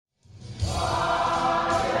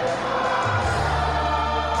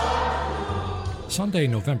Sunday,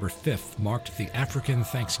 November 5th, marked the African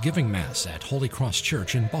Thanksgiving Mass at Holy Cross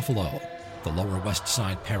Church in Buffalo. The Lower West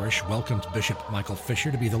Side Parish welcomed Bishop Michael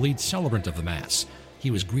Fisher to be the lead celebrant of the Mass.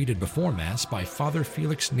 He was greeted before Mass by Father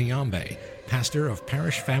Felix Nyambe, pastor of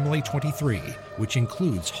Parish Family 23, which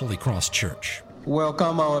includes Holy Cross Church.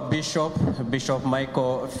 Welcome our Bishop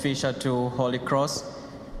Michael Fisher to Holy Cross.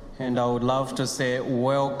 And I would love to say,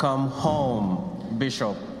 welcome home,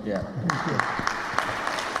 Bishop. Yeah. Thank you.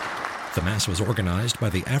 The Mass was organized by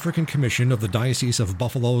the African Commission of the Diocese of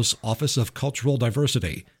Buffalo's Office of Cultural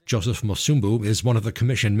Diversity. Joseph Mosumbu is one of the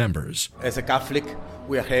commission members. As a Catholic,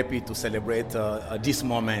 we are happy to celebrate this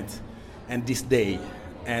moment and this day.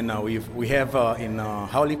 And we have in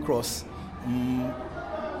Holy Cross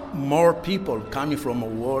more people coming from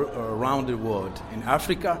around the world. In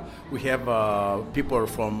Africa, we have people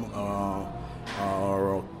from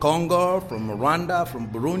Congo, from Rwanda, from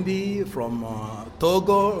Burundi, from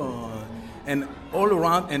Togo, and all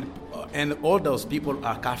around, and all those people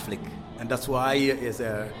are Catholic. And that's why, as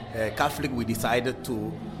a Catholic, we decided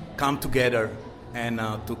to come together and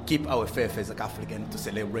to keep our faith as a Catholic and to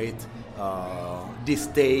celebrate this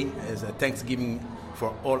day as a Thanksgiving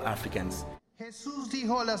for all Africans. Jesús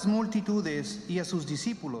dijo a las multitudes y a sus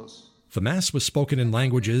discípulos. The Mass was spoken in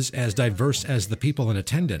languages as diverse as the people in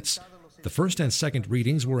attendance. The first and second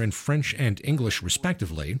readings were in French and English,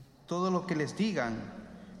 respectively, Todo lo que les digan,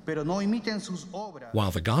 pero no imiten sus obras.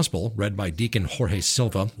 while the Gospel, read by Deacon Jorge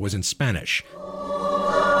Silva, was in Spanish.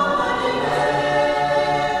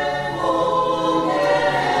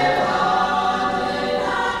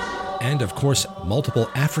 And, of course, multiple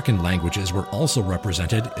African languages were also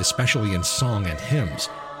represented, especially in song and hymns.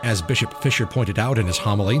 As Bishop Fisher pointed out in his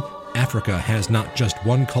homily, Africa has not just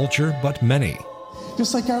one culture, but many.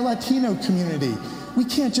 Just like our Latino community, we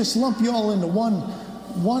can't just lump you all into one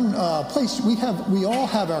place. We all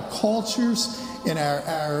have our cultures and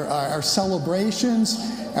our celebrations,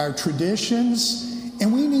 our traditions,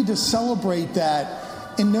 and we need to celebrate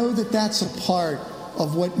that and know that that's a part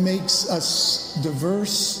of what makes us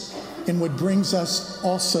diverse and what brings us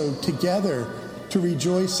also together to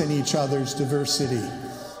rejoice in each other's diversity.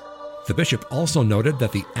 The bishop also noted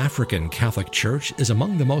that the African Catholic Church is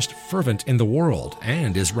among the most fervent in the world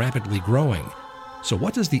and is rapidly growing. So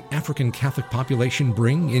what does the African Catholic population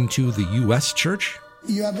bring into the U.S. Church?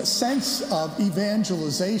 You have a sense of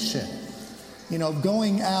evangelization,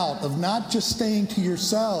 going out, of not just staying to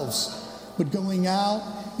yourselves, but going out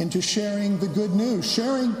into sharing the good news,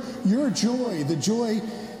 sharing your joy, the joy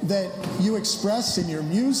that you express in your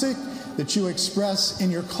music, that you express in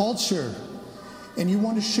your culture. And you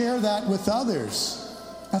want to share that with others.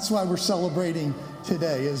 That's why we're celebrating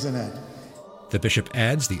today, isn't it? The bishop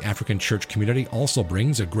adds the African church community also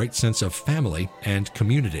brings a great sense of family and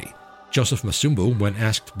community. Joseph Mosumbu, when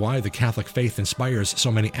asked why the Catholic faith inspires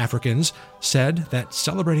so many Africans, said that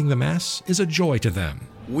celebrating the Mass is a joy to them.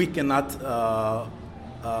 We cannot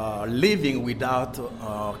living without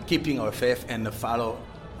keeping our faith and follow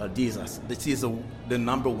Jesus. This is the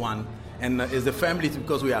number one. And as a family,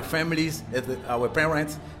 because we are families, as our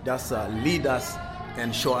parents just lead us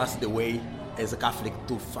and show us the way as a Catholic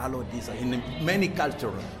to follow this. In many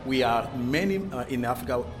cultures, we are many in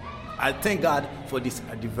Africa. I thank God for this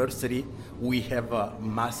diversity. We have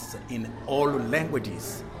Mass in all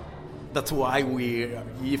languages. That's why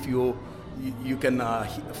if you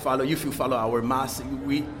follow our Mass,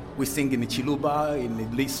 we sing in Chiluba,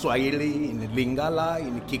 in Swahili, in Lingala,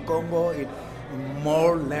 in Kikongo, in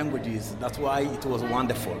more languages. That's why it was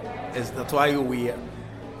wonderful. That's why we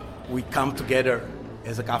come together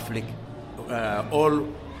as a Catholic, all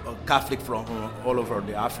Catholic from all over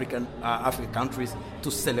the African countries, to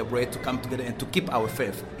celebrate, to come together, and to keep our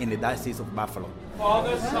faith in the Diocese of Buffalo.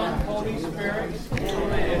 Father, Son, Holy Spirit.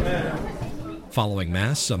 Amen. Following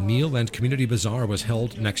Mass, a meal and community bazaar was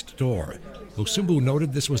held next door. Mosumbu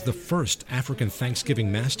noted this was the first African Thanksgiving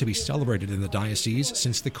Mass to be celebrated in the diocese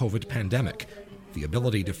since the COVID pandemic. The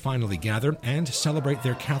ability to finally gather and celebrate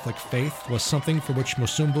their Catholic faith was something for which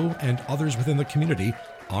Mosumbu and others within the community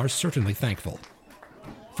are certainly thankful.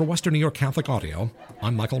 For Western New York Catholic Audio,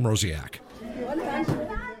 I'm Michael Mroziak.